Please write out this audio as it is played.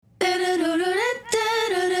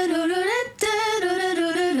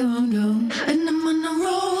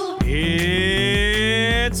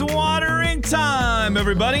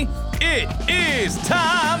everybody. It is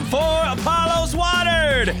time for Apollos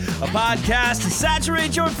Watered, a podcast to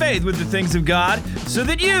saturate your faith with the things of God so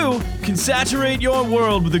that you can saturate your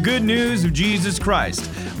world with the good news of Jesus Christ.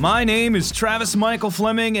 My name is Travis Michael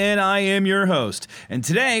Fleming, and I am your host. And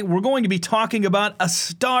today, we're going to be talking about a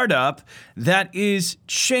startup that is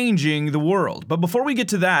changing the world. But before we get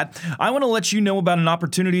to that, I want to let you know about an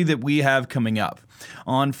opportunity that we have coming up.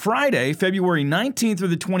 On Friday, February 19th through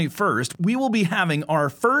the 21st, we will be having our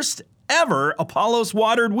first ever Apollos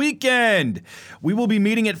Watered weekend. We will be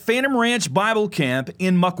meeting at Phantom Ranch Bible Camp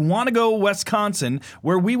in Mukwonago, Wisconsin,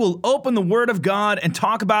 where we will open the Word of God and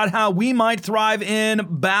talk about how we might thrive in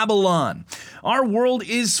Babylon. Our world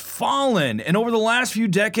is fallen, and over the last few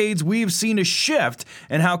decades, we've seen a shift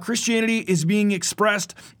in how Christianity is being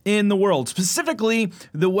expressed in the world, specifically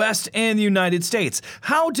the West and the United States.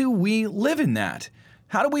 How do we live in that?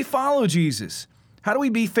 How do we follow Jesus? How do we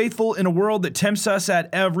be faithful in a world that tempts us at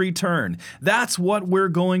every turn? That's what we're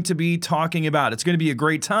going to be talking about. It's going to be a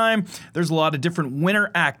great time. There's a lot of different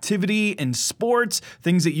winter activity and sports,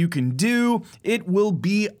 things that you can do. It will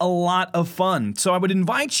be a lot of fun. So I would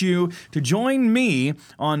invite you to join me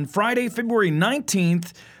on Friday, February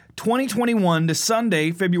 19th, 2021 to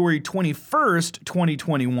Sunday, February 21st,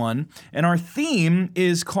 2021. And our theme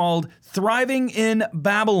is called Thriving in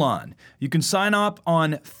Babylon. You can sign up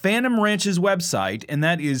on Phantom Ranch's website, and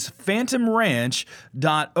that is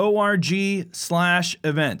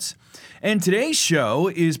phantomranch.org/events. And today's show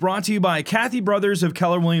is brought to you by Kathy Brothers of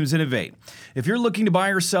Keller Williams Innovate. If you're looking to buy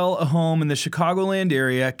or sell a home in the Chicagoland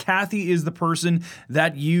area, Kathy is the person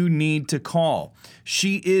that you need to call.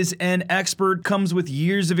 She is an expert, comes with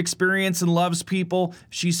years of experience and loves people.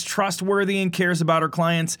 She's trustworthy and cares about her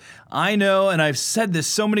clients. I know, and I've said this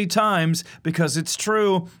so many times because it's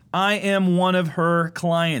true, I am one of her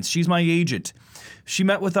clients. She's my agent. She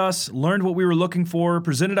met with us, learned what we were looking for,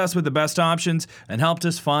 presented us with the best options, and helped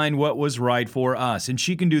us find what was right for us. And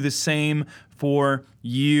she can do the same for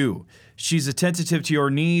you. She's attentive to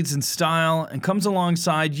your needs and style and comes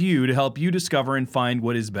alongside you to help you discover and find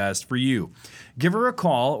what is best for you. Give her a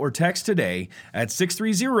call or text today at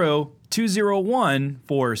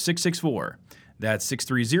 630-201-4664. That's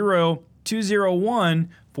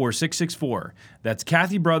 630-201-4664. That's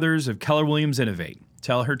Kathy Brothers of Keller Williams Innovate.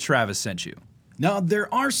 Tell her Travis sent you. Now,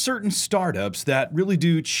 there are certain startups that really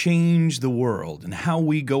do change the world and how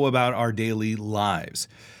we go about our daily lives.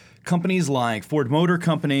 Companies like Ford Motor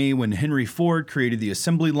Company, when Henry Ford created the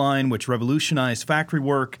assembly line, which revolutionized factory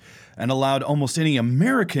work and allowed almost any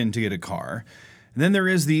American to get a car. And then there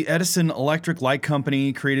is the Edison Electric Light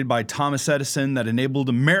Company, created by Thomas Edison, that enabled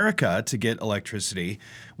America to get electricity,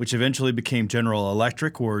 which eventually became General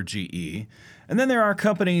Electric, or GE. And then there are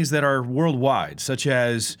companies that are worldwide, such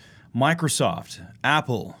as Microsoft,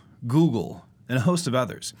 Apple, Google, and a host of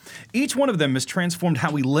others. Each one of them has transformed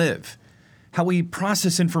how we live, how we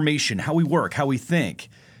process information, how we work, how we think.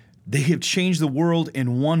 They have changed the world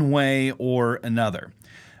in one way or another.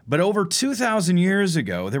 But over 2,000 years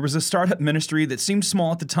ago, there was a startup ministry that seemed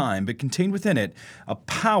small at the time, but contained within it a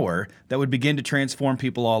power that would begin to transform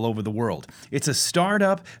people all over the world. It's a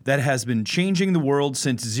startup that has been changing the world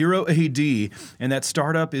since 0 AD, and that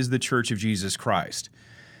startup is the Church of Jesus Christ.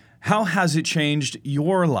 How has it changed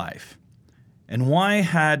your life? And why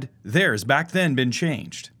had theirs back then been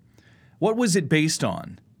changed? What was it based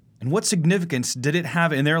on? And what significance did it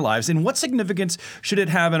have in their lives? And what significance should it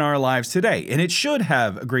have in our lives today? And it should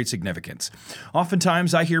have a great significance.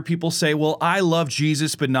 Oftentimes I hear people say, well, I love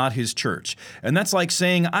Jesus, but not his church. And that's like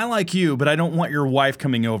saying, I like you, but I don't want your wife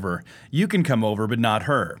coming over. You can come over, but not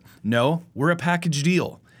her. No, we're a package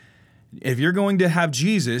deal. If you're going to have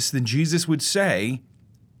Jesus, then Jesus would say,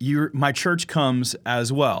 my church comes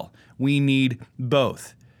as well. We need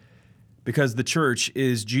both, because the church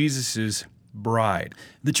is Jesus's bride.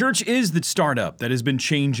 The church is the startup that has been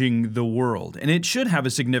changing the world, and it should have a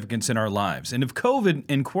significance in our lives. And if COVID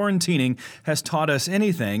and quarantining has taught us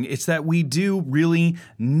anything, it's that we do really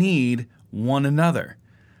need one another.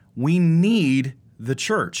 We need the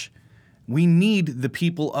church. We need the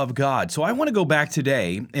people of God. So I want to go back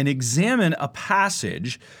today and examine a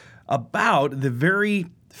passage about the very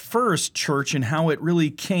first church and how it really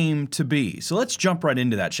came to be. So let's jump right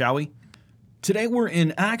into that, shall we? Today we're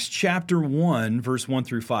in Acts chapter 1, verse 1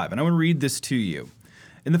 through 5, and I want to read this to you.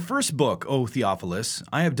 In the first book, O Theophilus,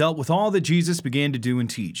 I have dealt with all that Jesus began to do and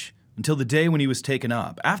teach, until the day when he was taken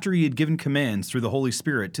up, after he had given commands through the Holy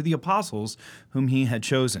Spirit to the apostles whom he had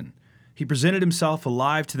chosen. He presented himself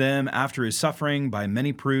alive to them after his suffering by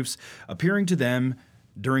many proofs, appearing to them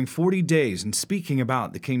during 40 days and speaking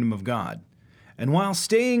about the kingdom of God. And while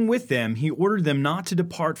staying with them, he ordered them not to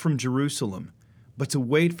depart from Jerusalem, but to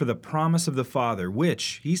wait for the promise of the Father,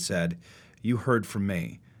 which, he said, you heard from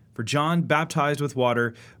me. For John baptized with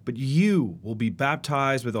water, but you will be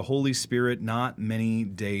baptized with the Holy Spirit not many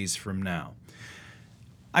days from now.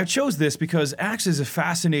 I chose this because Acts is a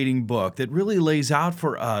fascinating book that really lays out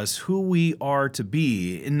for us who we are to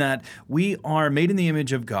be, in that we are made in the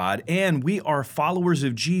image of God and we are followers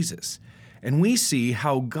of Jesus. And we see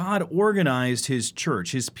how God organized his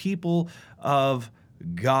church, his people of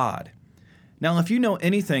God. Now, if you know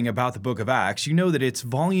anything about the book of Acts, you know that it's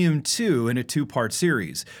volume 2 in a 2-part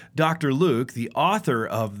series. Dr. Luke, the author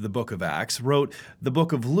of the book of Acts, wrote the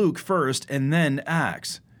book of Luke first and then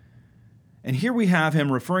Acts. And here we have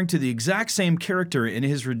him referring to the exact same character in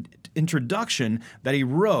his introduction that he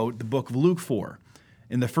wrote the book of Luke for.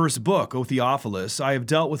 In the first book, O Theophilus, I have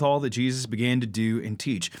dealt with all that Jesus began to do and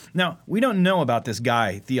teach. Now, we don't know about this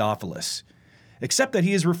guy, Theophilus, except that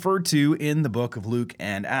he is referred to in the book of Luke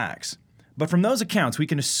and Acts. But from those accounts, we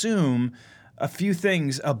can assume a few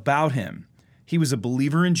things about him. He was a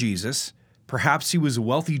believer in Jesus. Perhaps he was a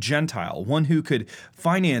wealthy Gentile, one who could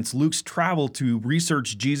finance Luke's travel to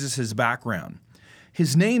research Jesus' background.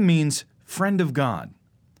 His name means friend of God.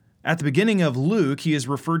 At the beginning of Luke, he is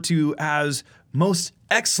referred to as most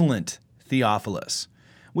excellent Theophilus,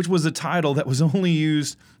 which was a title that was only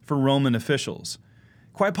used for Roman officials.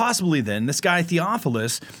 Quite possibly then, this guy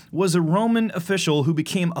Theophilus was a Roman official who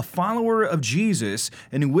became a follower of Jesus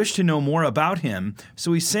and who wished to know more about him,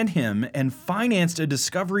 so he sent him and financed a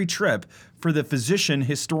discovery trip for the physician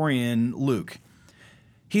historian Luke.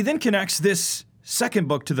 He then connects this second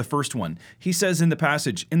book to the first one. He says in the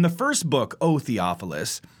passage, in the first book, O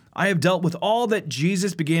Theophilus, I have dealt with all that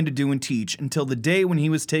Jesus began to do and teach until the day when he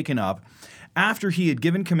was taken up, after he had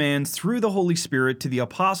given commands through the Holy Spirit to the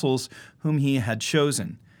apostles whom he had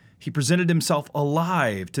chosen. He presented himself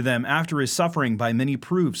alive to them after his suffering by many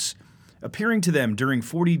proofs, appearing to them during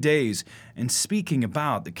 40 days and speaking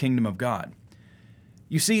about the kingdom of God.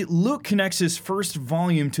 You see, Luke connects his first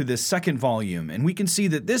volume to this second volume, and we can see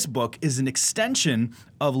that this book is an extension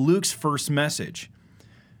of Luke's first message.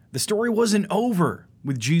 The story wasn't over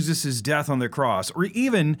with Jesus' death on the cross, or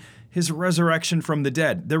even his resurrection from the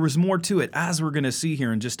dead. There was more to it, as we're going to see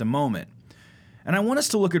here in just a moment. And I want us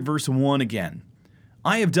to look at verse 1 again.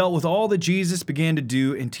 I have dealt with all that Jesus began to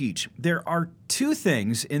do and teach. There are two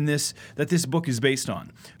things in this that this book is based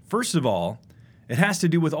on. First of all, it has to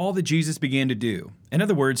do with all that Jesus began to do. In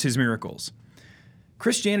other words, his miracles.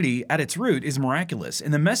 Christianity, at its root, is miraculous,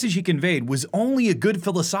 and the message he conveyed was only a good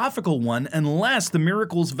philosophical one unless the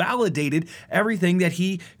miracles validated everything that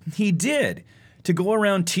he did. To go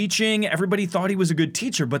around teaching, everybody thought he was a good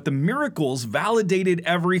teacher, but the miracles validated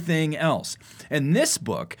everything else. And this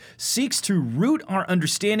book seeks to root our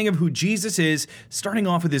understanding of who Jesus is, starting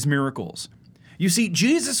off with his miracles. You see,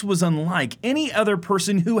 Jesus was unlike any other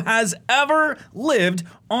person who has ever lived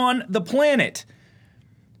on the planet.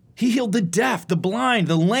 He healed the deaf, the blind,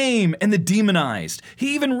 the lame, and the demonized.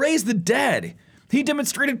 He even raised the dead. He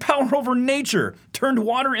demonstrated power over nature, turned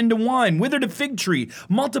water into wine, withered a fig tree,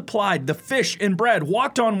 multiplied the fish and bread,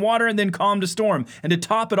 walked on water, and then calmed a storm. And to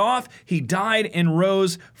top it off, he died and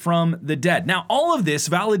rose from the dead. Now, all of this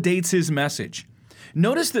validates his message.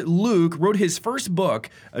 Notice that Luke wrote his first book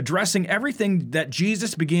addressing everything that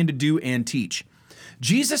Jesus began to do and teach.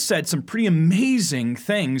 Jesus said some pretty amazing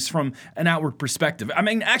things from an outward perspective. I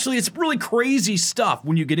mean, actually, it's really crazy stuff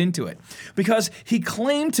when you get into it, because he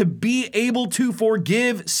claimed to be able to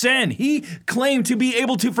forgive sin. He claimed to be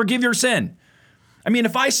able to forgive your sin. I mean,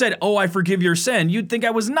 if I said, oh, I forgive your sin, you'd think I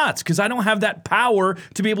was nuts, because I don't have that power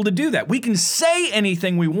to be able to do that. We can say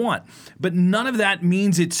anything we want, but none of that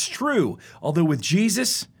means it's true. Although with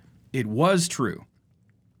Jesus, it was true.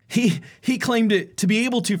 He claimed to be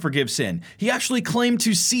able to forgive sin. He actually claimed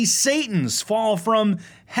to see Satan's fall from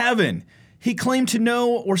heaven. He claimed to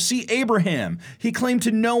know or see Abraham. He claimed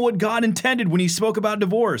to know what God intended when he spoke about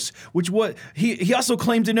divorce, he also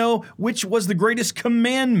claimed to know which was the greatest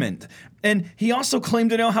commandment. And he also claimed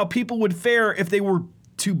to know how people would fare if they were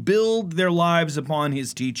to build their lives upon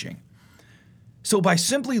his teaching. So by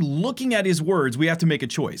simply looking at his words, we have to make a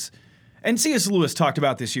choice. And C.S. Lewis talked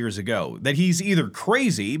about this years ago, that he's either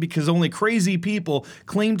crazy, because only crazy people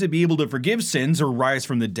claim to be able to forgive sins or rise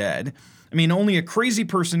from the dead. I mean, only a crazy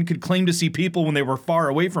person could claim to see people when they were far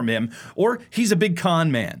away from him, or he's a big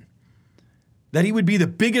con man. That he would be the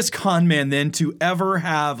biggest con man then to ever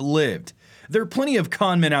have lived. There are plenty of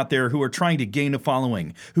con men out there who are trying to gain a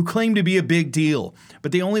following, who claim to be a big deal,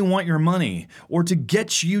 but they only want your money or to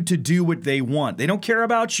get you to do what they want. They don't care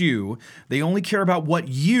about you. They only care about what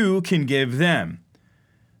you can give them.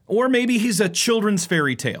 Or maybe he's a children's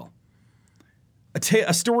fairy tale.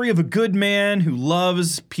 A story of a good man who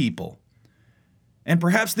loves people. And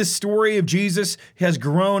perhaps this story of Jesus has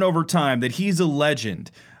grown over time, that he's a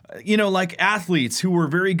legend. Like athletes who were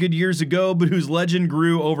very good years ago, but whose legend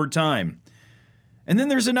grew over time. And then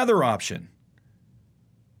there's another option.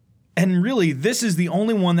 And really, this is the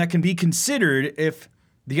only one that can be considered if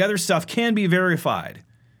the other stuff can be verified.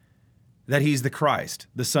 That he's the Christ,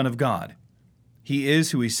 the Son of God. He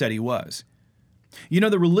is who he said he was.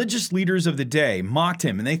 The religious leaders of the day mocked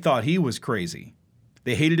him and they thought he was crazy.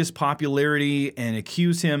 They hated his popularity and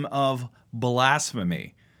accused him of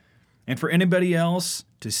blasphemy. And for anybody else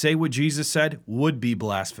to say what Jesus said would be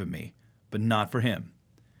blasphemy, but not for him.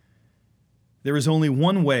 There is only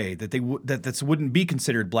one way that that wouldn't be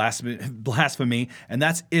considered blasphemy, and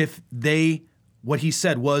that's if what he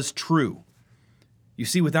said was true. You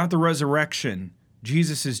see, without the resurrection,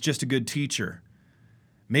 Jesus is just a good teacher,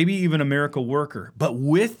 maybe even a miracle worker. But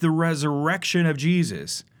with the resurrection of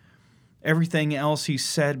Jesus, everything else he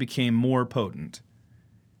said became more potent.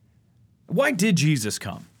 Why did Jesus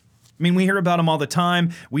come? We hear about him all the time.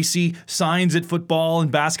 We see signs at football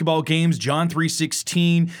and basketball games, John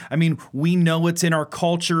 3:16. We know it's in our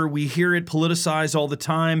culture. We hear it politicized all the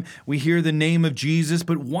time. We hear the name of Jesus,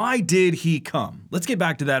 but why did he come? Let's get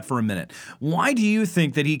back to that for a minute. Why do you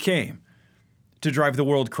think that he came? To drive the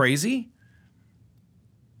world crazy?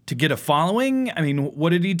 To get a following? What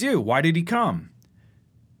did he do? Why did he come?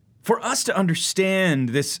 For us to understand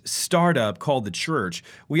this startup called the church,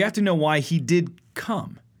 we have to know why he did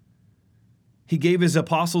come. He gave his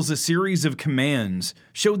apostles a series of commands,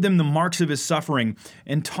 showed them the marks of his suffering,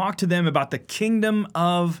 and talked to them about the kingdom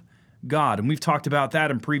of God. And we've talked about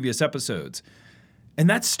that in previous episodes. And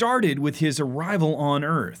that started with his arrival on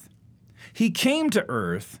earth. He came to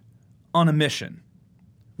earth on a mission.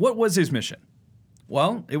 What was his mission?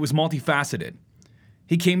 Well, it was multifaceted.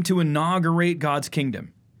 He came to inaugurate God's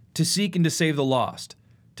kingdom, to seek and to save the lost,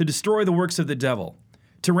 to destroy the works of the devil,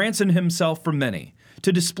 to ransom himself from many,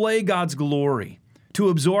 to display God's glory, to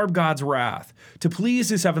absorb God's wrath, to please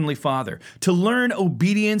his heavenly Father, to learn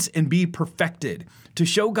obedience and be perfected, to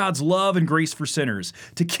show God's love and grace for sinners,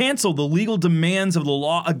 to cancel the legal demands of the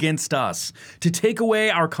law against us, to take away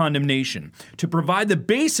our condemnation, to provide the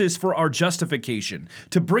basis for our justification,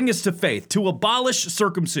 to bring us to faith, to abolish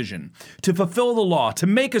circumcision, to fulfill the law, to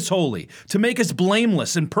make us holy, to make us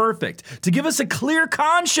blameless and perfect, to give us a clear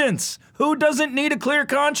conscience. Who doesn't need a clear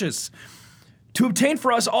conscience? To obtain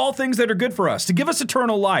for us all things that are good for us, to give us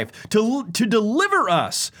eternal life, to deliver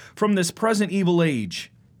us from this present evil age,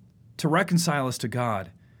 to reconcile us to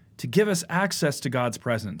God, to give us access to God's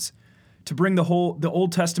presence, to bring the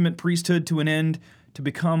Old Testament priesthood to an end, to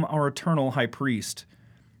become our eternal high priest,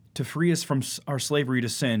 to free us from our slavery to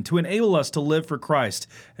sin, to enable us to live for Christ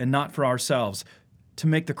and not for ourselves, to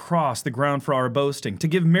make the cross the ground for our boasting, to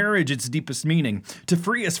give marriage its deepest meaning, to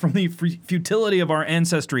free us from the futility of our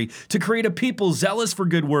ancestry, to create a people zealous for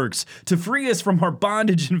good works, to free us from our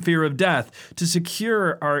bondage and fear of death, to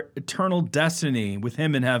secure our eternal destiny with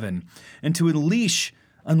him in heaven, and to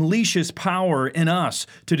unleash his power in us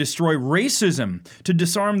to destroy racism, to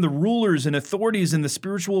disarm the rulers and authorities in the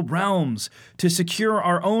spiritual realms, to secure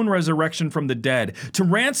our own resurrection from the dead, to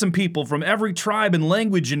ransom people from every tribe and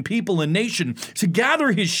language and people and nation, to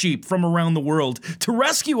gather his sheep from around the world, to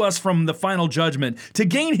rescue us from the final judgment, to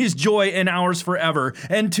gain his joy and ours forever,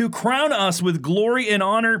 and to crown us with glory and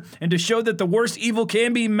honor, and to show that the worst evil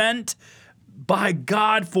can be meant by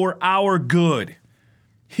God for our good.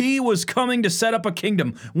 He was coming to set up a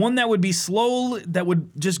kingdom, one that would be slow, that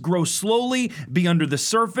would just grow slowly, be under the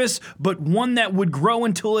surface, but one that would grow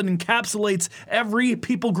until it encapsulates every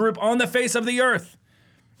people group on the face of the earth.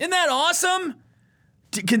 Isn't that awesome?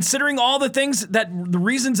 Considering all the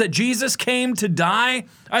reasons that Jesus came to die,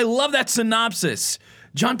 I love that synopsis.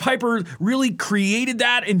 John Piper really created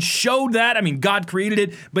that and showed that. God created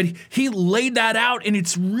it, but he laid that out, and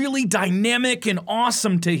it's really dynamic and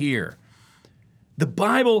awesome to hear. The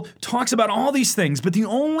Bible talks about all these things, but the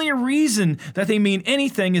only reason that they mean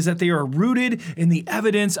anything is that they are rooted in the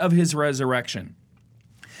evidence of his resurrection.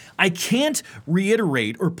 I can't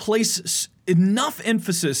reiterate or place enough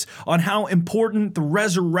emphasis on how important the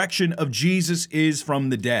resurrection of Jesus is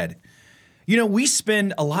from the dead. We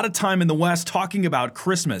spend a lot of time in the West talking about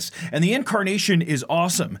Christmas, and the incarnation is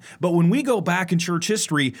awesome. But when we go back in church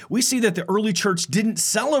history, we see that the early church didn't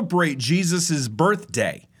celebrate Jesus'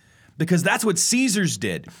 birthday, because that's what Caesars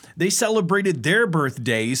did. They celebrated their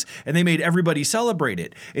birthdays and they made everybody celebrate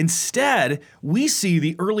it. Instead, we see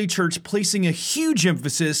the early church placing a huge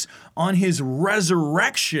emphasis on his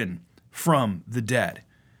resurrection from the dead.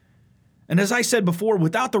 And as I said before,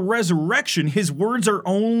 without the resurrection, his words are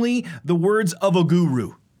only the words of a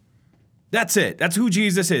guru. That's it. That's who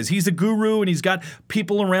Jesus is. He's a guru, and he's got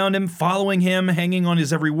people around him following him, hanging on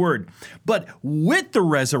his every word. But with the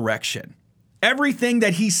resurrection, everything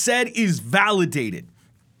that he said is validated.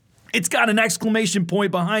 It's got an exclamation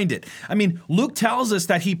point behind it. I mean, Luke tells us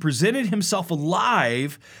that he presented himself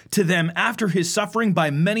alive to them after his suffering by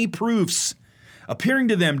many proofs, appearing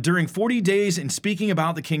to them during 40 days and speaking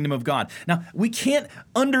about the kingdom of God. Now, we can't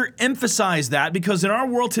underemphasize that, because in our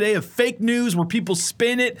world today of fake news where people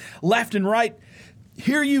spin it left and right,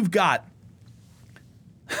 here you've got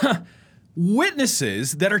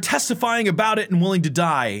witnesses that are testifying about it and willing to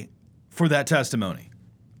die for that testimony.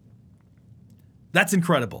 That's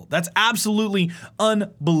incredible. That's absolutely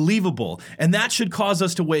unbelievable. And that should cause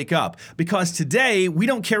us to wake up, because today we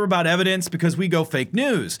don't care about evidence because we go fake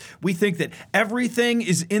news. We think that everything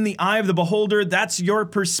is in the eye of the beholder. That's your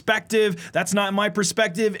perspective. That's not my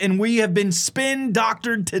perspective. And we have been spin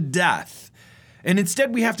doctored to death. And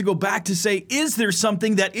instead we have to go back to say, is there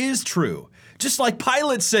something that is true? Just like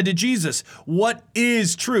Pilate said to Jesus, what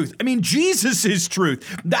is truth? I mean, Jesus is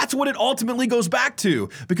truth. That's what it ultimately goes back to.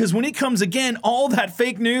 Because when he comes again, all that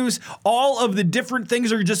fake news, all of the different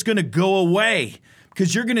things are just going to go away,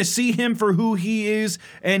 because you're going to see him for who he is,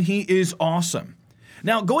 and he is awesome.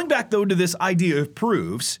 Now, going back though to this idea of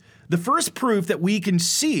proofs, the first proof that we can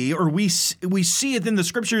see, or we see it in the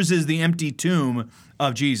scriptures, is the empty tomb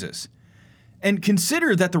of Jesus. And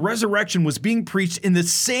consider that the resurrection was being preached in the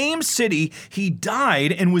same city he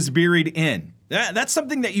died and was buried in. That's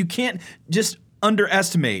something that you can't just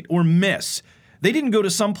underestimate or miss. They didn't go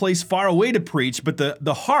to some place far away to preach, but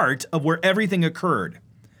the heart of where everything occurred.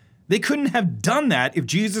 They couldn't have done that if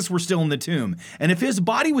Jesus were still in the tomb. And if his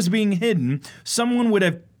body was being hidden, someone would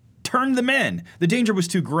have turned them in. The danger was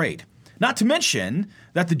too great. Not to mention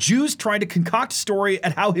that the Jews tried to concoct a story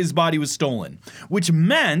at how his body was stolen, which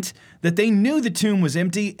meant that they knew the tomb was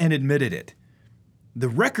empty and admitted it. The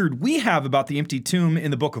record we have about the empty tomb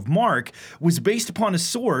in the book of Mark was based upon a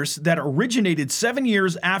source that originated 7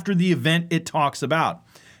 years after the event it talks about.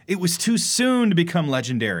 It was too soon to become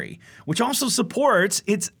legendary, which also supports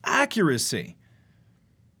its accuracy.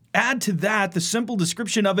 Add to that the simple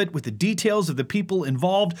description of it with the details of the people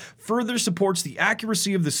involved further supports the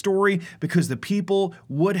accuracy of the story, because the people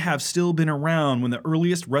would have still been around when the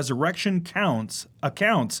earliest resurrection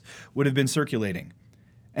accounts would have been circulating.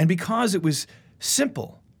 And because it was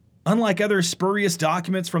simple, unlike other spurious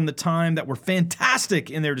documents from the time that were fantastic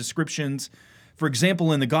in their descriptions. For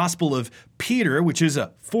example, in the Gospel of Peter, which is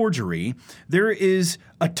a forgery, there is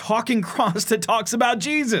a talking cross that talks about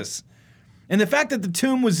Jesus. And the fact that the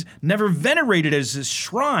tomb was never venerated as a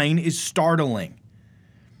shrine is startling.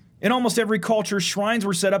 In almost every culture, shrines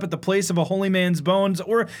were set up at the place of a holy man's bones,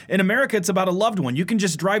 or in America, it's about a loved one. You can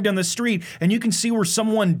just drive down the street and you can see where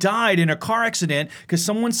someone died in a car accident because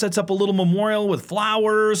someone sets up a little memorial with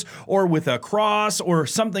flowers or with a cross or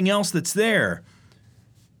something else that's there.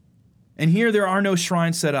 And here there are no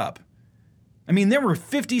shrines set up. I mean, there were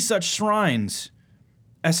 50 such shrines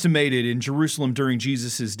estimated in Jerusalem during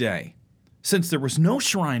Jesus' day. Since there was no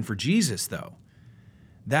shrine for Jesus, though,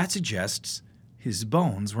 that suggests his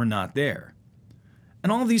bones were not there.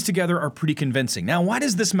 And all of these together are pretty convincing. Now, why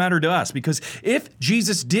does this matter to us? Because if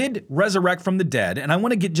Jesus did resurrect from the dead, and I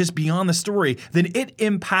want to get just beyond the story, then it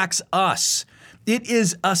impacts us. It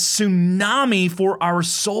is a tsunami for our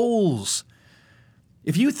souls.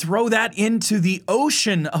 If you throw that into the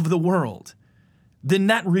ocean of the world, then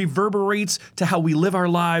that reverberates to how we live our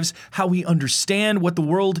lives, how we understand what the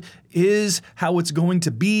world is, how it's going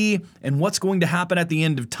to be, and what's going to happen at the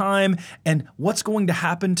end of time, and what's going to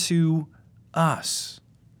happen to us.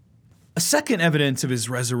 A second evidence of his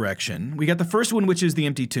resurrection, we got the first one, which is the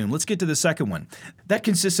empty tomb. Let's get to the second one. That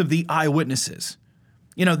consists of the eyewitnesses.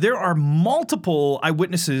 You know, there are multiple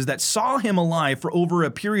eyewitnesses that saw him alive for over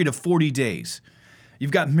a period of 40 days. You've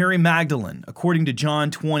got Mary Magdalene, according to John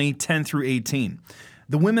 20, 10 through 18.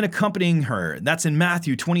 The women accompanying her, that's in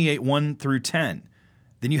Matthew 28, 1 through 10.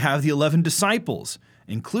 Then you have the 11 disciples,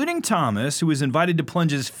 including Thomas, who was invited to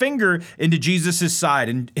plunge his finger into Jesus' side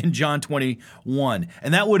in John 21.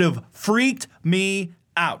 And that would have freaked me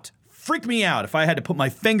out. Freaked me out if I had to put my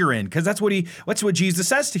finger in, because that's what Jesus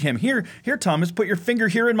says to him. Here, Thomas, put your finger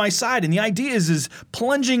here in my side. And the idea is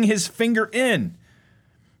plunging his finger in.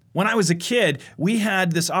 When I was a kid, we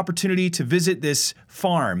had this opportunity to visit this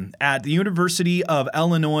farm at the University of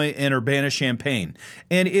Illinois in Urbana-Champaign.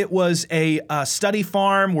 And it was a study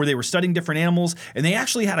farm where they were studying different animals. And they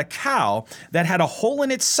actually had a cow that had a hole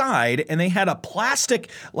in its side. And they had a plastic,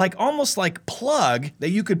 almost like plug that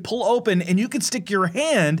you could pull open and you could stick your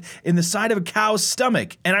hand in the side of a cow's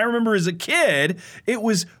stomach. And I remember as a kid, it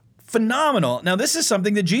was phenomenal. Now, this is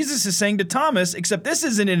something that Jesus is saying to Thomas, except this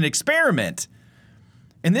isn't an experiment.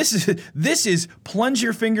 And this is plunge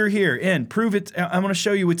your finger here in, prove it. I'm going to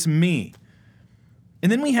show you it's me.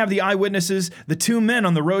 And then we have the eyewitnesses, the two men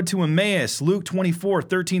on the road to Emmaus, Luke 24,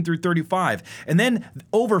 13 through 35. And then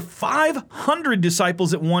over 500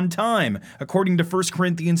 disciples at one time, according to 1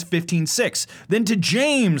 Corinthians 15, 6. Then to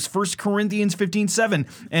James, 1 Corinthians 15, 7.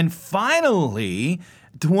 And finally,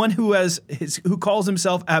 to one who calls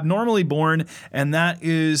himself abnormally born, and that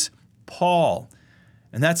is Paul.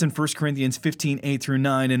 And that's in 1 Corinthians 15, 8 through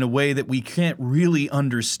 9, in a way that we can't really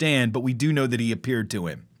understand, but we do know that he appeared to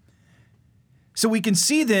him. So we can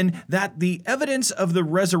see then that the evidence of the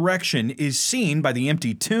resurrection is seen by the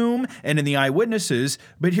empty tomb and in the eyewitnesses,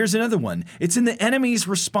 but here's another one. It's in the enemy's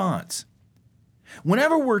response.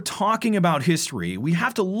 Whenever we're talking about history, we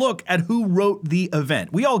have to look at who wrote the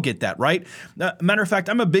event. We all get that, right? Matter of fact,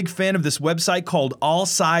 I'm a big fan of this website called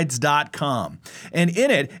allsides.com. And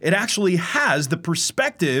in it, it actually has the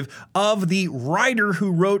perspective of the writer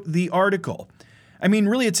who wrote the article. I mean,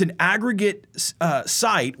 really, it's an aggregate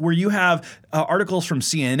site where you have articles from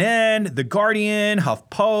CNN, The Guardian,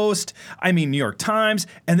 HuffPost, New York Times,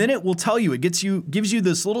 and then it will tell you, gives you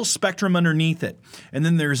this little spectrum underneath it. And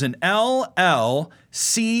then there's an LLCRR,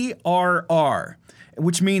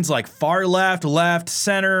 which means like far left, left,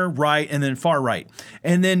 center, right, and then far right.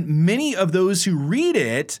 And then many of those who read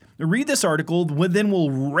this article,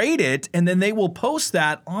 will rate it, and then they will post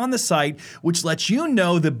that on the site, which lets you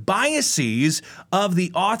know the biases of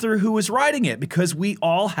the author who is writing it, because we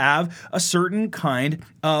all have a certain kind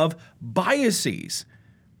of biases.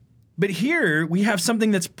 But here we have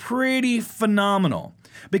something that's pretty phenomenal,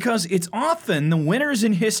 because it's often the winners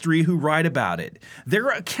in history who write about it. Their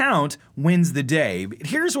account wins the day. But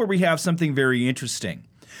here's where we have something very interesting.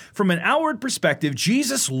 From an outward perspective,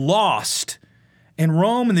 Jesus lost, and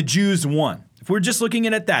Rome and the Jews won. If we're just looking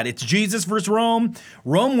at that, it's Jesus versus Rome.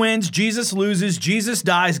 Rome wins, Jesus loses, Jesus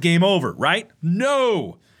dies, game over, right?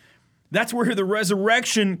 No. That's where the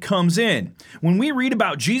resurrection comes in. When we read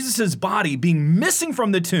about Jesus' body being missing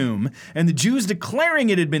from the tomb and the Jews declaring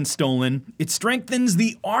it had been stolen, it strengthens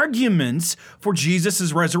the arguments for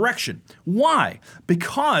Jesus' resurrection. Why?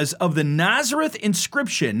 Because of the Nazareth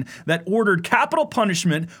inscription that ordered capital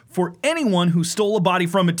punishment for anyone who stole a body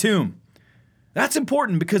from a tomb. That's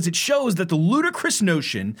important because it shows that the ludicrous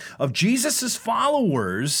notion of Jesus'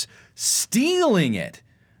 followers stealing it.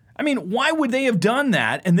 Why would they have done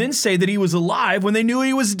that and then say that he was alive when they knew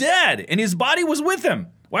he was dead and his body was with him?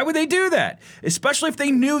 Why would they do that? Especially if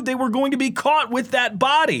they knew they were going to be caught with that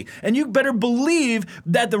body. And you better believe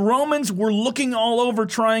that the Romans were looking all over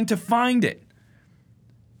trying to find it.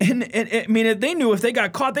 And they knew if they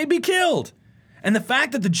got caught, they'd be killed. And the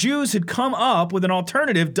fact that the Jews had come up with an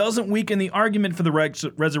alternative doesn't weaken the argument for the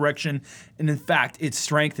resurrection, and in fact, it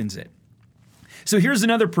strengthens it. So here's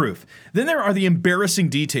another proof. Then there are the embarrassing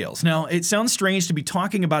details. Now, it sounds strange to be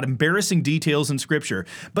talking about embarrassing details in Scripture,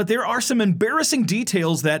 but there are some embarrassing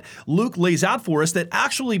details that Luke lays out for us that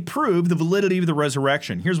actually prove the validity of the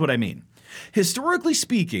resurrection. Here's what I mean. Historically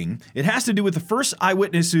speaking, it has to do with the first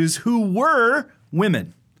eyewitnesses who were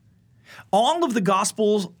women. All of the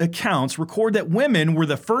gospel accounts record that women were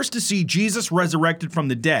the first to see Jesus resurrected from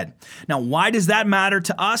the dead. Now, why does that matter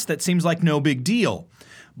to us? That seems like no big deal.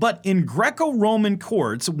 But in Greco-Roman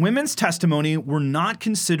courts, women's testimony were not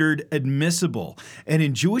considered admissible. And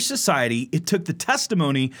in Jewish society, it took the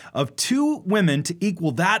testimony of two women to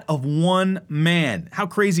equal that of one man. How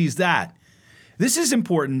crazy is that? This is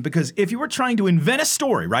important because if you were trying to invent a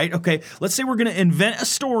story, right? Okay, let's say we're going to invent a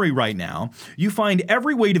story right now. You find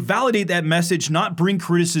every way to validate that message, not bring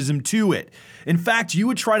criticism to it. In fact, you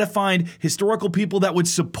would try to find historical people that would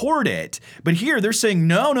support it. But here they're saying,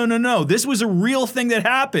 no. This was a real thing that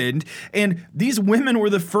happened. And these women were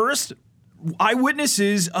the first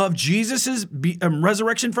eyewitnesses of Jesus'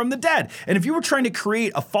 resurrection from the dead. And if you were trying to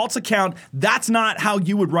create a false account, that's not how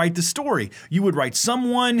you would write the story. You would write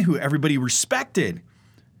someone who everybody respected.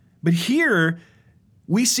 But here,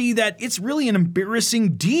 we see that it's really an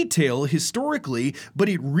embarrassing detail historically, but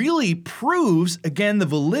it really proves, again, the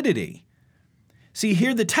validity. See,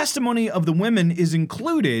 here the testimony of the women is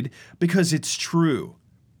included because it's true.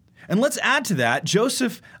 And let's add to that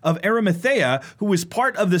Joseph of Arimathea, who was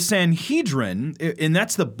part of the Sanhedrin, and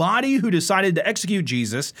that's the body who decided to execute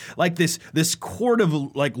Jesus, like this court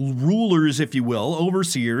of like rulers, if you will,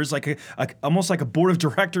 overseers, like almost like a board of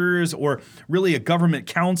directors or really a government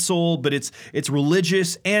council, but it's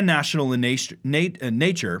religious and national in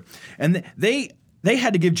nature. And they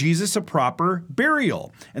had to give Jesus a proper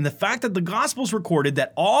burial. And the fact that the Gospels recorded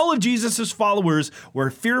that all of Jesus' followers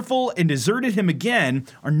were fearful and deserted him again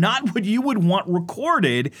are not what you would want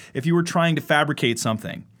recorded if you were trying to fabricate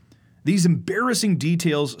something. These embarrassing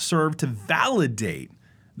details serve to validate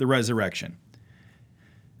the resurrection.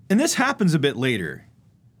 And this happens a bit later,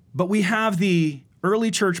 but we have the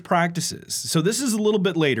early church practices. So this is a little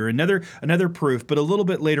bit later, another proof, but a little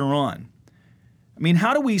bit later on. I mean,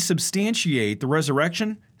 how do we substantiate the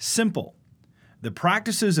resurrection? Simple. The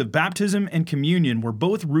practices of baptism and communion were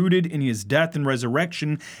both rooted in his death and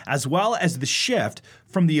resurrection, as well as the shift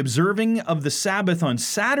from the observing of the Sabbath on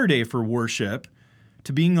Saturday for worship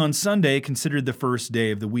to being on Sunday considered the first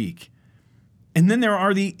day of the week. And then there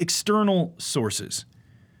are the external sources,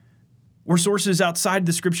 or sources outside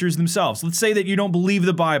the scriptures themselves. Let's say that you don't believe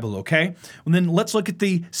the Bible, okay? Well, then let's look at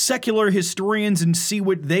the secular historians and see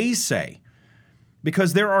what they say.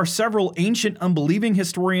 Because there are several ancient unbelieving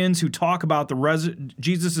historians who talk about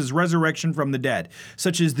Jesus' resurrection from the dead,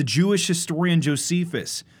 such as the Jewish historian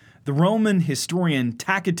Josephus, the Roman historian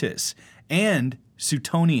Tacitus, and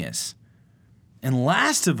Suetonius. And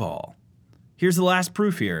last of all, here's the last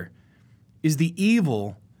proof here, is the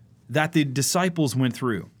evil that the disciples went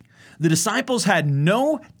through. The disciples had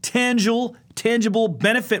no tangible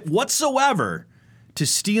benefit whatsoever to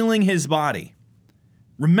stealing his body.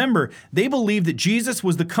 Remember, they believed that Jesus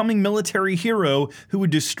was the coming military hero who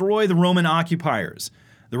would destroy the Roman occupiers.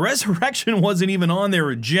 The resurrection wasn't even on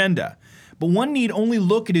their agenda. But one need only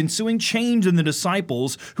look at ensuing change in the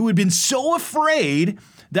disciples who had been so afraid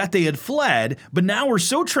that they had fled, but now were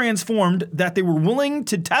so transformed that they were willing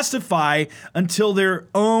to testify until their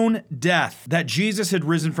own death that Jesus had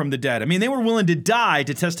risen from the dead. I mean, they were willing to die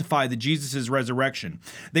to testify to Jesus' resurrection.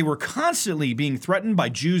 They were constantly being threatened by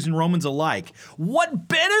Jews and Romans alike. What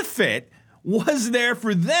benefit was there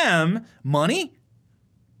for them? Money?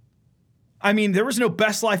 I mean, there was no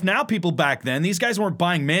Best Life Now people back then. These guys weren't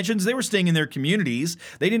buying mansions. They were staying in their communities.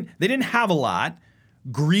 They didn't have a lot.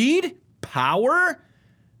 Greed? Power?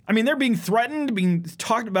 I mean, they're being threatened, being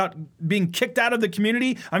talked about, being kicked out of the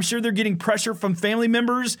community. I'm sure they're getting pressure from family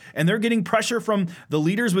members, and they're getting pressure from the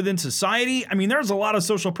leaders within society. I mean, there's a lot of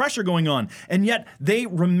social pressure going on, and yet they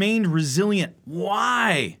remained resilient.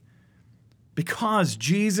 Why? Because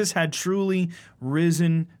Jesus had truly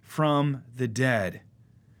risen from the dead.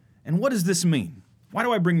 And what does this mean? Why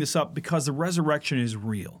do I bring this up? Because the resurrection is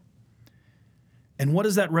real. And what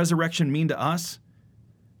does that resurrection mean to us?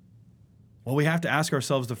 Well, we have to ask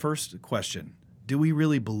ourselves the first question. Do we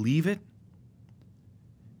really believe it?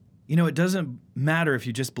 You know, it doesn't matter if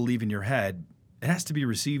you just believe in your head. It has to be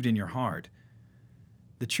received in your heart.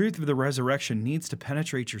 The truth of the resurrection needs to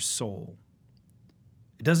penetrate your soul.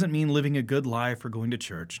 It doesn't mean living a good life or going to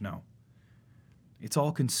church, no. It's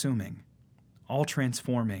all-consuming,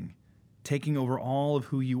 all-transforming, taking over all of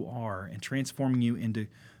who you are and transforming you into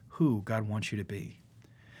who God wants you to be.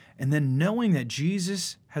 And then knowing that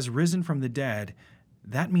Jesus has risen from the dead,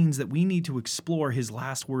 that means that we need to explore his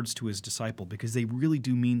last words to his disciple because they really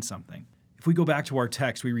do mean something. If we go back to our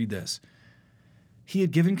text, we read this. He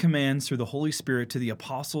had given commands through the Holy Spirit to the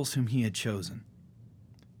apostles whom he had chosen.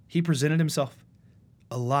 He presented himself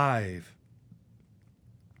alive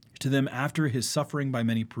to them after his suffering by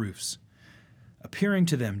many proofs, appearing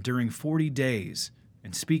to them during 40 days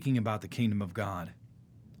and speaking about the kingdom of God.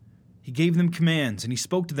 He gave them commands, and he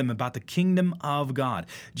spoke to them about the kingdom of God.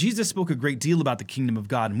 Jesus spoke a great deal about the kingdom of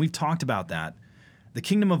God, and we've talked about that. The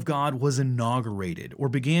kingdom of God was inaugurated or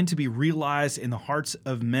began to be realized in the hearts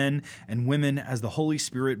of men and women as the Holy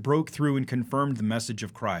Spirit broke through and confirmed the message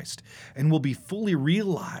of Christ, and will be fully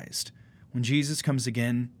realized when Jesus comes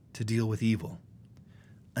again to deal with evil.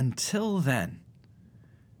 Until then,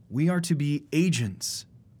 we are to be agents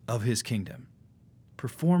of his kingdom,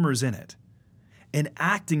 performers in it,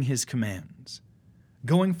 enacting his commands,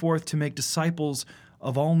 going forth to make disciples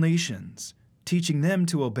of all nations, teaching them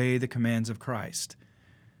to obey the commands of Christ.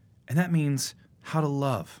 And that means how to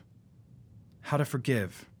love, how to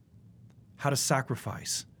forgive, how to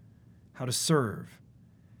sacrifice, how to serve,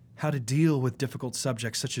 how to deal with difficult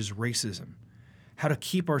subjects such as racism, how to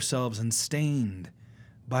keep ourselves unstained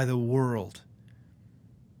by the world,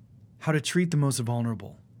 how to treat the most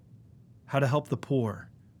vulnerable, how to help the poor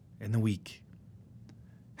and the weak,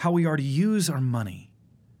 how we are to use our money,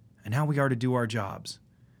 and how we are to do our jobs,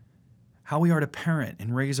 how we are to parent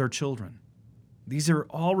and raise our children. These are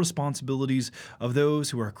all responsibilities of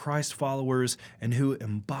those who are Christ followers and who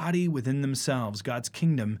embody within themselves God's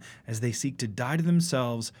kingdom as they seek to die to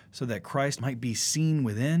themselves so that Christ might be seen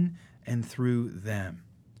within and through them.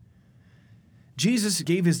 Jesus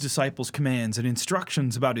gave his disciples commands and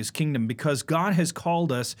instructions about his kingdom because God has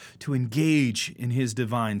called us to engage in his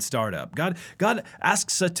divine startup. God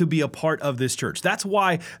asks us to be a part of this church. That's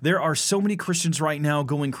why there are so many Christians right now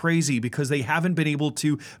going crazy because they haven't been able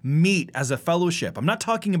to meet as a fellowship. I'm not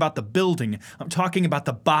talking about the building. I'm talking about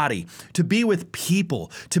the body. To be with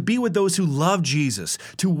people, to be with those who love Jesus,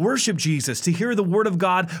 to worship Jesus, to hear the word of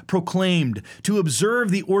God proclaimed, to observe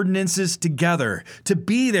the ordinances together, to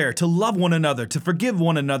be there, to love one another, to forgive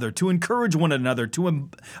one another, to encourage one another, to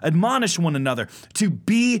admonish one another, to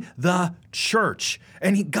be the church.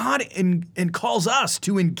 And God calls us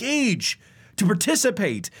to engage, to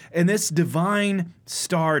participate in this divine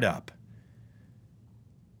startup.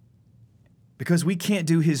 Because we can't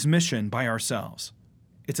do his mission by ourselves.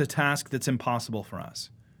 It's a task that's impossible for us.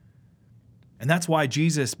 And that's why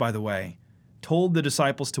Jesus, by the way, told the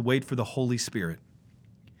disciples to wait for the Holy Spirit.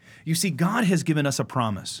 You see, God has given us a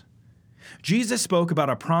promise. Jesus spoke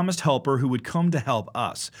about a promised helper who would come to help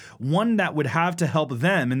us, one that would have to help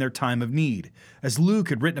them in their time of need, as Luke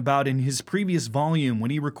had written about in his previous volume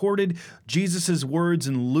when he recorded Jesus' words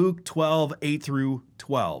in Luke 12, 8 through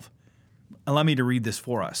 12. Allow me to read this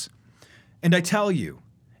for us. "And I tell you,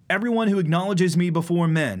 everyone who acknowledges me before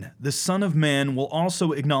men, the Son of Man will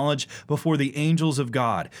also acknowledge before the angels of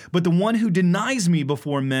God. But the one who denies me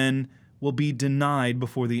before men will be denied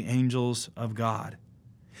before the angels of God.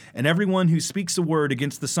 And everyone who speaks a word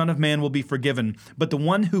against the Son of Man will be forgiven, but the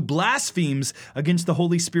one who blasphemes against the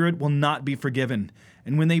Holy Spirit will not be forgiven.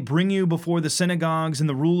 And when they bring you before the synagogues and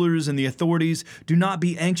the rulers and the authorities, do not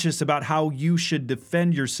be anxious about how you should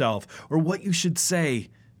defend yourself or what you should say,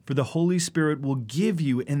 for the Holy Spirit will give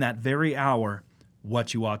you in that very hour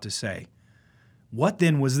what you ought to say." What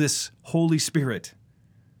then was this Holy Spirit?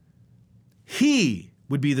 He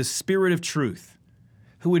would be the Spirit of truth,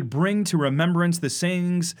 who would bring to remembrance the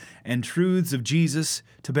sayings and truths of Jesus,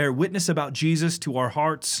 to bear witness about Jesus to our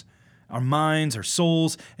hearts, our minds, our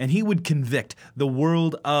souls, and he would convict the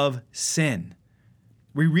world of sin.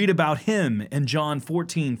 We read about him in John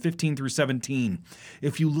 14, 15 through 17.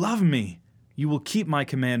 "If you love me, you will keep my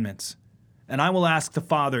commandments. And I will ask the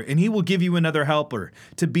Father, and he will give you another helper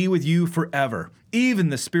to be with you forever, even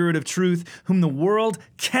the Spirit of truth, whom the world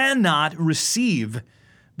cannot receive,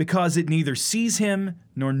 because it neither sees him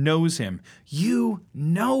nor knows him. You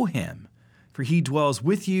know him, for he dwells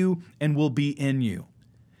with you and will be in you."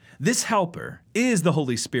 This helper is the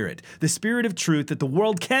Holy Spirit, the Spirit of truth that the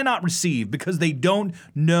world cannot receive because they don't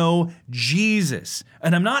know Jesus.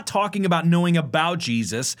 And I'm not talking about knowing about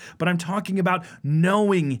Jesus, but I'm talking about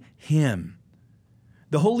knowing him.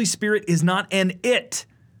 The Holy Spirit is not an it,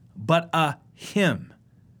 but a him.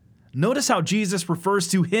 Notice how Jesus refers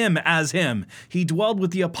to him as him. He dwelled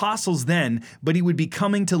with the apostles then, but he would be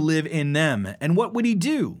coming to live in them. And what would he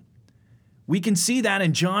do? We can see that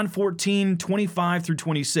in John 14, 25 through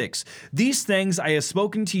 26. "These things I have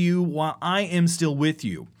spoken to you while I am still with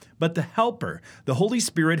you. But the Helper, the Holy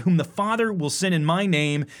Spirit, whom the Father will send in my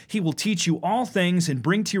name, he will teach you all things and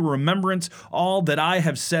bring to your remembrance all that I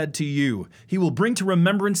have said to you." He will bring to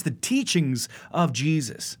remembrance the teachings of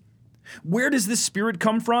Jesus. Where does this Spirit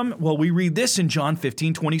come from? Well, we read this in John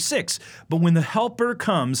 15, 26. "But when the Helper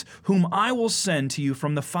comes, whom I will send to you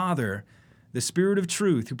from the Father, the Spirit of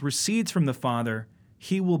truth who proceeds from the Father,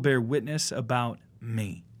 he will bear witness about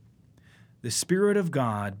me." The Spirit of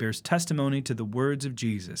God bears testimony to the words of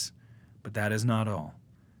Jesus, but that is not all.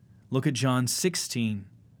 Look at John 16,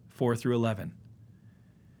 4 through 11.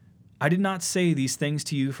 "I did not say these things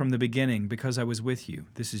to you from the beginning because I was with you."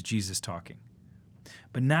 This is Jesus talking.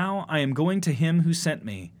 "But now I am going to him who sent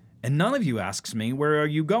me, and none of you asks me, 'Where are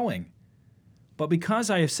you going?' But because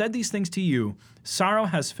I have said these things to you, sorrow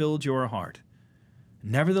has filled your heart.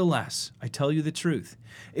 Nevertheless, I tell you the truth.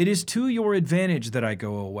 It is to your advantage that I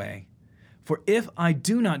go away. For if I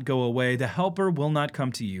do not go away, the Helper will not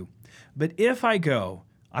come to you. But if I go,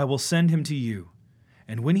 I will send him to you.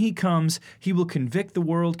 And when he comes, he will convict the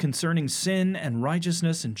world concerning sin and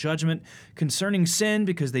righteousness and judgment, concerning sin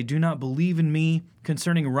because they do not believe in me,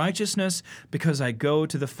 concerning righteousness because I go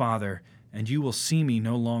to the Father, and you will see me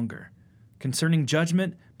no longer, concerning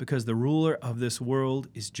judgment because the ruler of this world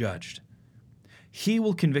is judged. He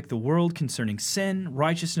will convict the world concerning sin,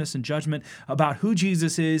 righteousness, and judgment, about who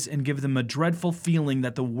Jesus is, and give them a dreadful feeling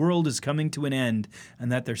that the world is coming to an end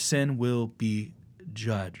and that their sin will be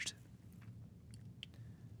judged.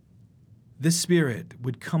 This Spirit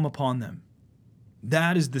would come upon them,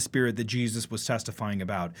 That is the spirit that Jesus was testifying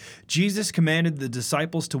about. Jesus commanded the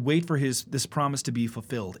disciples to wait for this promise to be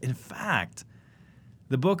fulfilled. In fact,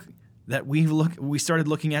 the book that we started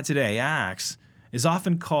looking at today, Acts, is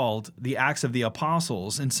often called the Acts of the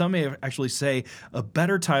Apostles, and some may actually say a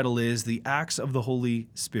better title is the Acts of the Holy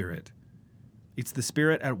Spirit. It's the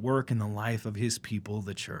Spirit at work in the life of his people,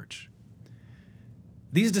 the church.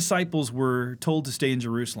 These disciples were told to stay in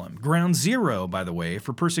Jerusalem. Ground zero, by the way,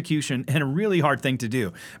 for persecution, and a really hard thing to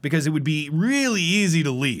do because it would be really easy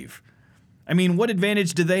to leave. I mean, what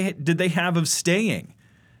advantage did they have of staying?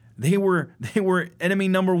 They were enemy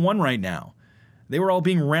number one right now. They were all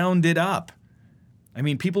being rounded up. I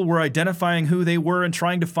mean, people were identifying who they were and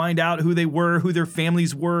trying to find out who they were, who their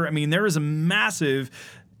families were. I mean, there is a massive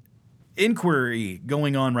inquiry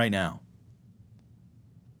going on right now.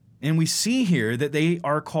 And we see here that they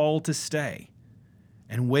are called to stay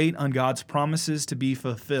and wait on God's promises to be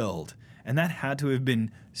fulfilled. And that had to have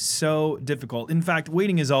been so difficult. In fact,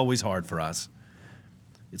 waiting is always hard for us.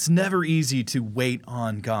 It's never easy to wait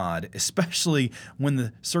on God, especially when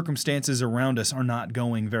the circumstances around us are not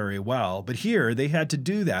going very well. But here, they had to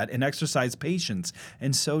do that and exercise patience,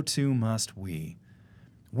 and so too must we.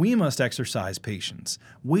 We must exercise patience.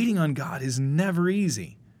 Waiting on God is never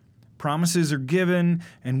easy. Promises are given,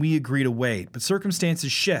 and we agree to wait, but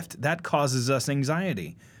circumstances shift. That causes us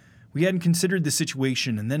anxiety. We hadn't considered the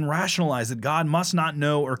situation and then rationalized that God must not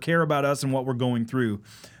know or care about us and what we're going through.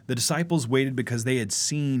 The disciples waited because they had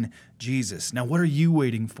seen Jesus. Now, what are you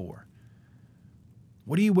waiting for?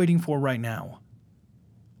 What are you waiting for right now?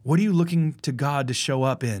 What are you looking to God to show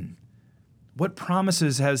up in? What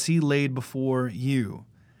promises has he laid before you?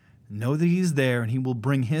 Know that he's there and he will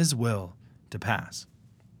bring his will to pass.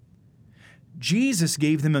 Jesus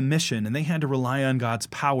gave them a mission, and they had to rely on God's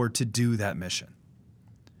power to do that mission.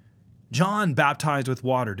 John baptized with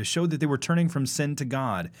water to show that they were turning from sin to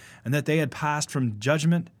God and that they had passed from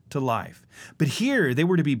judgment to life. But here they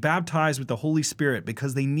were to be baptized with the Holy Spirit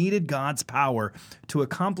because they needed God's power to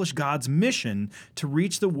accomplish God's mission to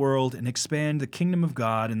reach the world and expand the kingdom of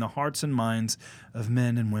God in the hearts and minds of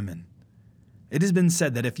men and women. It has been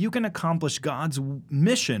said that if you can accomplish God's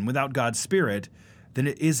mission without God's Spirit, then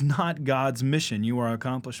it is not God's mission you are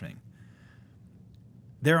accomplishing.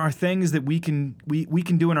 There are things that we can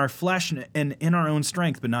do in our flesh and in our own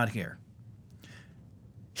strength, but not here.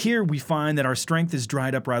 Here we find that our strength is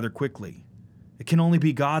dried up rather quickly. It can only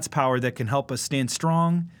be God's power that can help us stand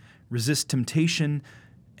strong, resist temptation,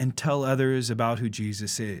 and tell others about who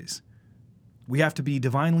Jesus is. We have to be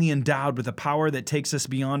divinely endowed with a power that takes us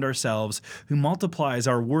beyond ourselves, who multiplies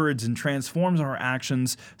our words and transforms our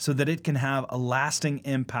actions so that it can have a lasting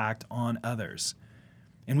impact on others.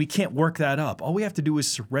 And we can't work that up. All we have to do is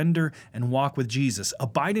surrender and walk with Jesus,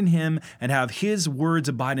 abide in him and have his words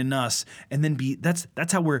abide in us. And then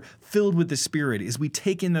that's how we're filled with the Spirit, is we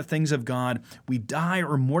take in the things of God, we die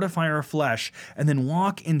or mortify our flesh, and then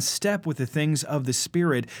walk in step with the things of the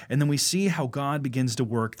Spirit. And then we see how God begins to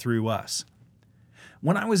work through us.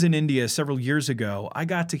 When I was in India several years ago, I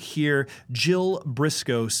got to hear Jill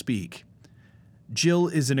Briscoe speak. Jill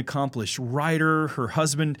is an accomplished writer. Her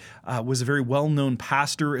husband was a very well-known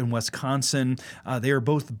pastor in Wisconsin. They are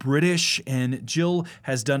both British, and Jill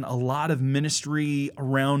has done a lot of ministry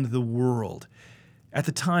around the world. At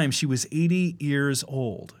the time, she was 80 years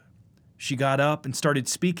old. She got up and started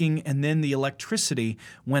speaking, and then the electricity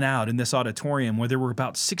went out in this auditorium where there were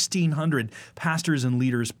about 1,600 pastors and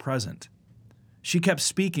leaders present. She kept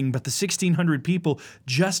speaking, but the 1,600 people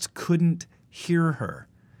just couldn't hear her.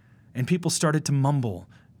 And people started to mumble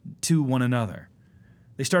to one another.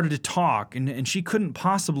 They started to talk, and she couldn't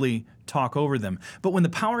possibly talk over them. But when the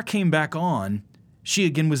power came back on, she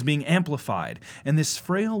again was being amplified, and this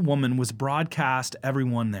frail woman was broadcast to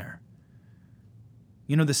everyone there.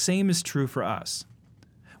 You know, the same is true for us.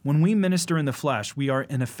 When we minister in the flesh, we are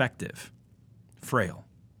ineffective, frail.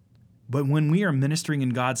 But when we are ministering in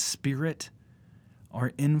God's Spirit,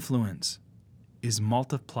 our influence is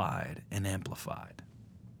multiplied and amplified.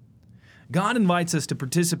 God invites us to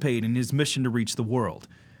participate in his mission to reach the world.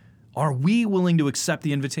 Are we willing to accept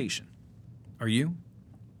the invitation? Are you?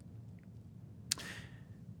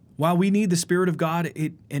 While we need the Spirit of God,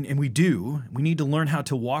 and we need to learn how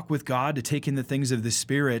to walk with God, to take in the things of the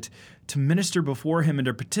Spirit, to minister before him and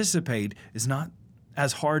to participate is not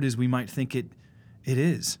as hard as we might think it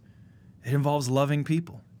is. It involves loving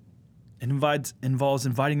people. It involves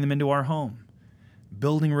inviting them into our home,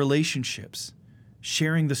 building relationships,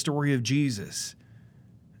 sharing the story of Jesus,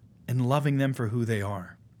 and loving them for who they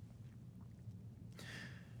are.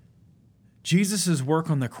 Jesus'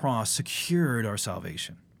 work on the cross secured our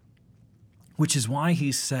salvation, which is why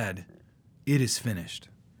he said, It is finished.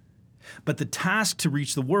 But the task to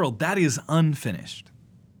reach the world, that is unfinished.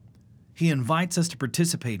 He invites us to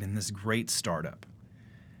participate in this great startup.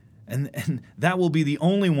 And that will be the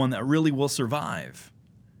only one that really will survive.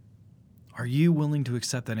 Are you willing to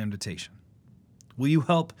accept that invitation? Will you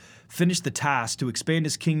help finish the task to expand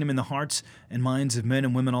His kingdom in the hearts and minds of men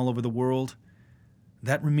and women all over the world?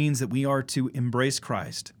 That means that we are to embrace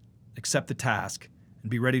Christ, accept the task, and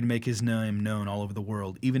be ready to make His name known all over the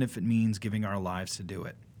world, even if it means giving our lives to do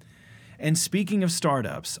it. And speaking of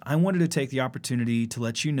startups, I wanted to take the opportunity to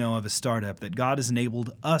let you know of a startup that God has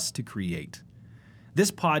enabled us to create.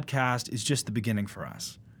 This podcast is just the beginning for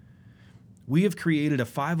us. We have created a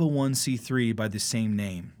 501c3 by the same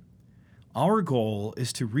name. Our goal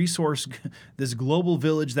is to resource this global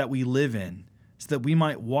village that we live in so that we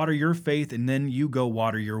might water your faith and then you go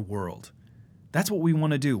water your world. That's what we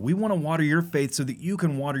want to do. We want to water your faith so that you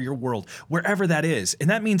can water your world, wherever that is. And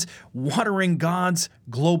that means watering God's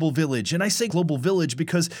global village. And I say global village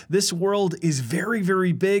because this world is very,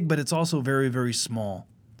 very big, but it's also very, very small.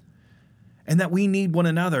 And that we need one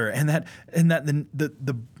another, and that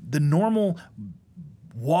the normal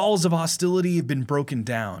walls of hostility have been broken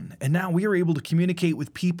down. And now we are able to communicate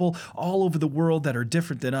with people all over the world that are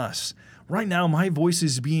different than us. Right now, my voice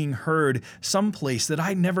is being heard someplace that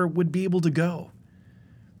I never would be able to go.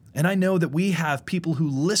 And I know that we have people who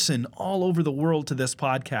listen all over the world to this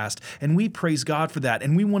podcast, and we praise God for that,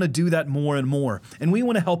 and we want to do that more and more. And we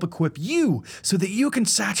want to help equip you so that you can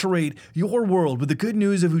saturate your world with the good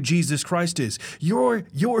news of who Jesus Christ is. You're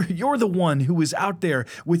the one who is out there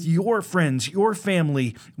with your friends, your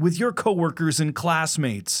family, with your coworkers and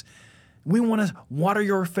classmates. We want to water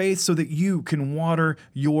your faith so that you can water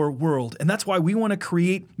your world. And that's why we want to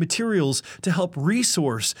create materials to help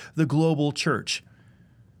resource the global church.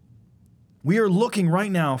 We are looking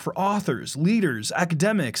right now for authors, leaders,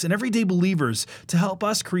 academics, and everyday believers to help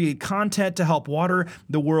us create content to help water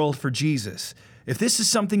the world for Jesus. If this is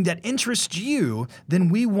something that interests you, then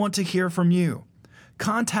we want to hear from you.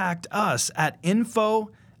 Contact us at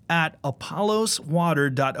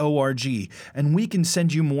info@apolloswatered.org, and we can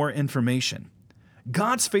send you more information.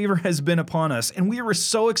 God's favor has been upon us, and we are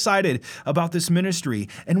so excited about this ministry,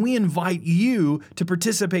 and we invite you to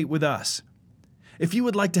participate with us. If you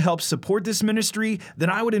would like to help support this ministry,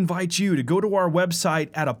 then I would invite you to go to our website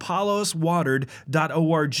at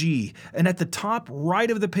apolloswatered.org. And at the top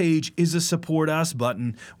right of the page is a Support Us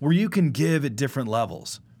button where you can give at different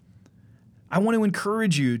levels. I want to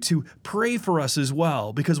encourage you to pray for us as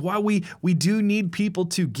well, because while we do need people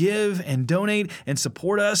to give and donate and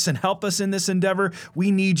support us and help us in this endeavor,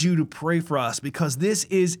 we need you to pray for us because this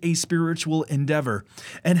is a spiritual endeavor.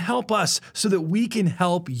 And help us so that we can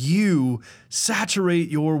help you saturate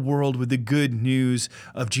your world with the good news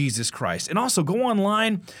of Jesus Christ. And also go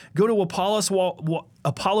online, go to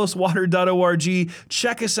apolloswatered.org,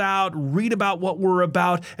 check us out, read about what we're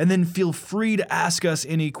about, and then feel free to ask us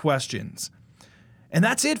any questions. And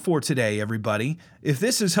that's it for today, everybody. If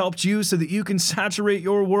this has helped you so that you can saturate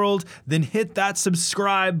your world, then hit that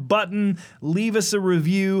subscribe button, leave us a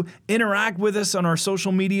review, interact with us on our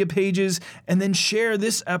social media pages, and then share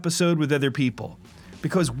this episode with other people.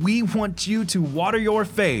 Because we want you to water your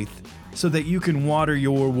faith so that you can water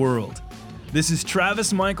your world. This is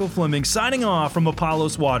Travis Michael Fleming signing off from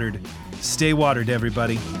Apollos Watered. Stay watered,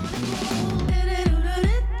 everybody.